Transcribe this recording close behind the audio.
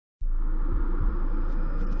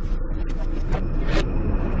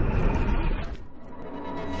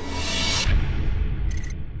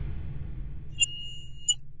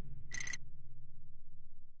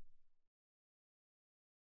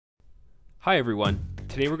Hi everyone,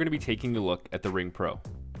 today we're going to be taking a look at the Ring Pro.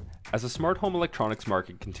 As the smart home electronics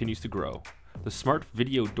market continues to grow, the smart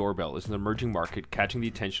video doorbell is an emerging market catching the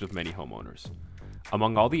attention of many homeowners.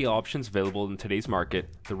 Among all the options available in today's market,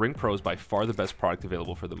 the Ring Pro is by far the best product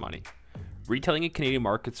available for the money. Retailing in Canadian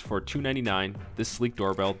markets for $299, this sleek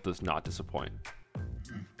doorbell does not disappoint.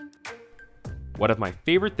 One of my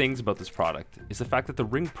favorite things about this product is the fact that the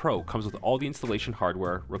Ring Pro comes with all the installation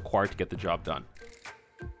hardware required to get the job done.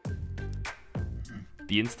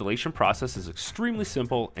 The installation process is extremely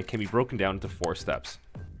simple and can be broken down into 4 steps.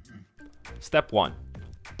 Step 1.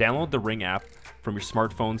 Download the Ring app from your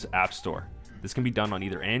smartphone's app store. This can be done on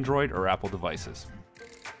either Android or Apple devices.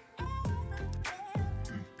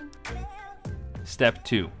 Step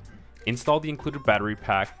 2. Install the included battery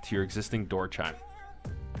pack to your existing door chime.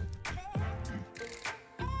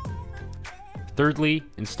 Thirdly,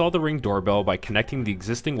 install the Ring doorbell by connecting the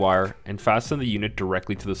existing wire and fasten the unit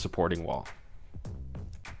directly to the supporting wall.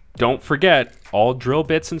 Don't forget, all drill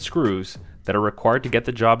bits and screws that are required to get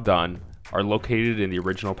the job done are located in the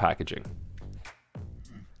original packaging.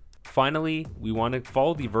 Finally, we want to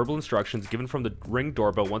follow the verbal instructions given from the Ring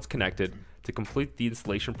doorbell once connected to complete the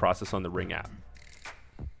installation process on the Ring app.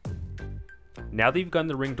 Now that you've gotten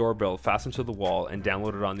the Ring doorbell fastened to the wall and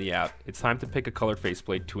downloaded on the app, it's time to pick a colored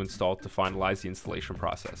faceplate to install to finalize the installation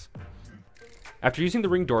process. After using the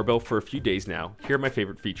Ring doorbell for a few days now, here are my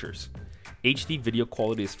favorite features. HD video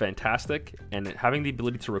quality is fantastic, and having the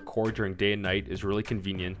ability to record during day and night is really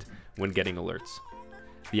convenient when getting alerts.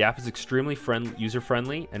 The app is extremely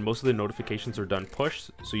user-friendly, and most of the notifications are done push,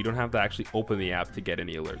 so you don't have to actually open the app to get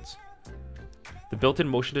any alerts. The built-in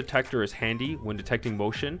motion detector is handy when detecting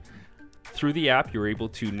motion. Through the app, you're able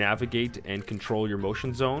to navigate and control your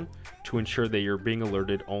motion zone to ensure that you're being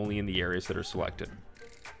alerted only in the areas that are selected.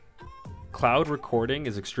 Cloud recording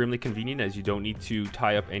is extremely convenient as you don't need to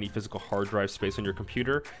tie up any physical hard drive space on your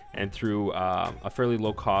computer, and through a fairly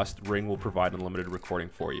low-cost Ring will provide unlimited recording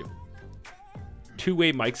for you.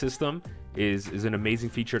 Two-way mic system is an amazing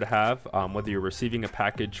feature to have, whether you're receiving a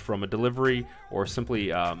package from a delivery or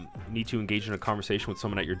simply need to engage in a conversation with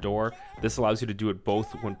someone at your door. This allows you to do it both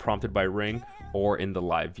when prompted by Ring or in the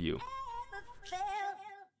live view.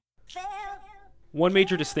 One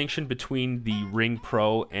major distinction between the Ring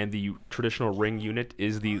Pro and the traditional Ring unit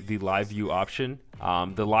is the live view option.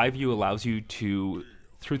 The live view allows you to,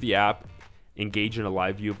 through the app, engage in a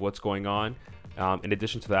live view of what's going on. In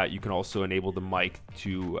addition to that, you can also enable the mic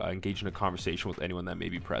to engage in a conversation with anyone that may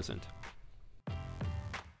be present.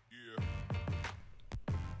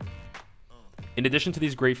 In addition to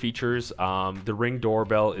these great features, the Ring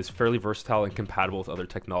doorbell is fairly versatile and compatible with other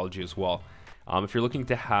technology as well. If you're looking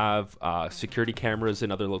to have security cameras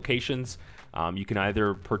in other locations, you can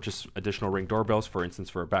either purchase additional Ring doorbells, for instance,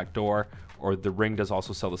 for a back door, or the Ring does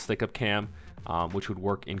also sell the stick-up cam, which would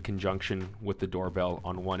work in conjunction with the doorbell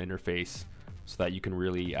on one interface so that you can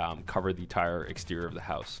really cover the entire exterior of the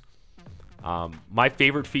house. My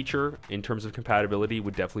favorite feature in terms of compatibility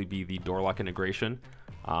would definitely be the door lock integration.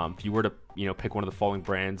 If you were to pick one of the following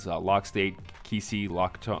brands, Lockstate, Keysi,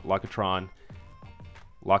 Lockatron,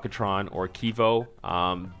 or Kivo,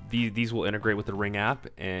 these will integrate with the Ring app,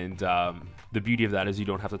 and the beauty of that is you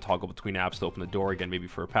don't have to toggle between apps to open the door again, maybe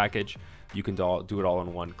for a package. You can do it all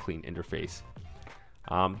in one clean interface.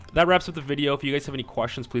 That wraps up the video. If you guys have any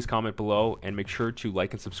questions, please comment below, and make sure to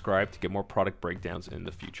like and subscribe to get more product breakdowns in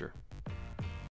the future.